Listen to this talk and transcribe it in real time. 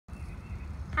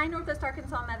Hi Northwest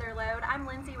Arkansas Motherlode, I'm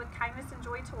Lindsay with Kindness and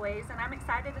Joy Toys, and I'm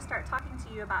excited to start talking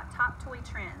to you about top toy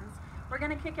trends. We're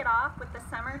going to kick it off with the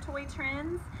summer toy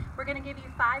trends. We're going to give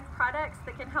you 5 products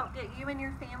that can help get you and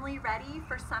your family ready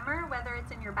for summer, whether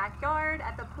it's in your backyard,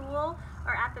 at the pool,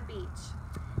 or at the beach.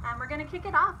 We're going to kick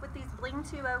it off with these Bling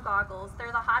 2.0 goggles.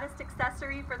 They're the hottest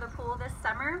accessory for the pool this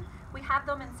summer. We have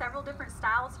them in several different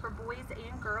styles for boys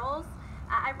and girls.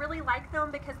 I really like them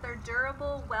because they're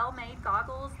durable, well-made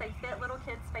goggles. They fit little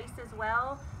kids' faces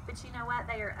well, but you know what?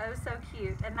 They are oh so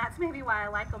cute, and that's maybe why I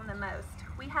like them the most.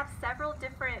 We have several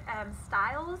different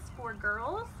styles for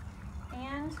girls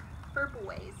and for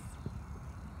boys.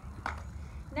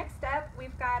 Next up,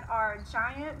 we've got our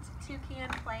giant toucan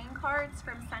playing cards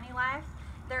from Sunny Life.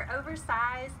 They're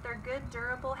oversized, they're good,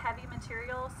 durable, heavy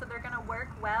material, so they're going to work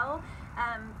well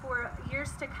for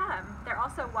years to come. They're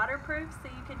also waterproof, so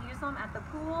you can use them at the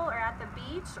pool or at the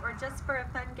beach or just for a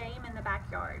fun game in the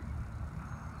backyard.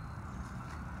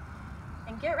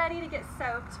 And get ready to get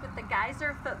soaked with the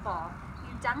Geyser football.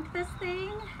 You dunk this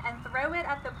thing and throw it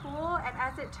at the pool, and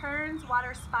as it turns,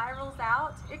 water spirals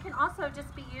out. It can also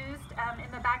just be used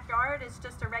in the backyard as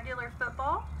just a regular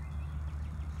football.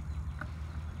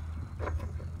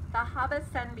 The Haba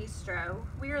Sun Bistro.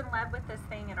 We're in love with this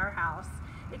thing at our house.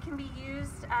 It can be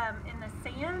used in the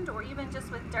sand or even just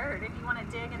with dirt if you want to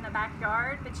dig in the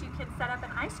backyard, but you can set up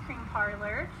an ice cream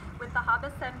parlor with the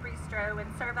Haba Sun Bistro and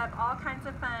serve up all kinds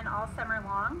of fun all summer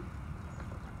long.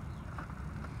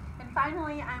 And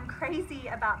finally, I'm crazy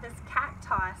about this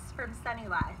Cactoss from Sunny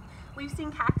Life. We've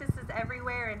seen cactuses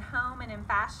everywhere in home and in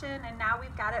fashion, and now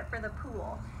we've got it for the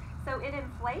pool. So it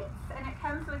inflates, and it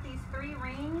comes with these 3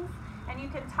 rings, and you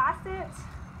can toss it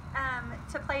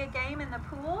to play a game in the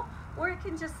pool, or it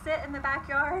can just sit in the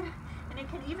backyard, and it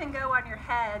can even go on your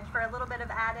head for a little bit of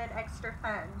added extra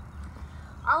fun.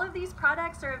 All of these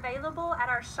products are available at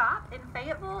our shop in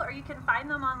Fayetteville, or you can find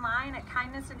them online at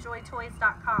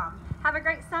kindnessandjoytoys.com. Have a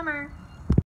great summer.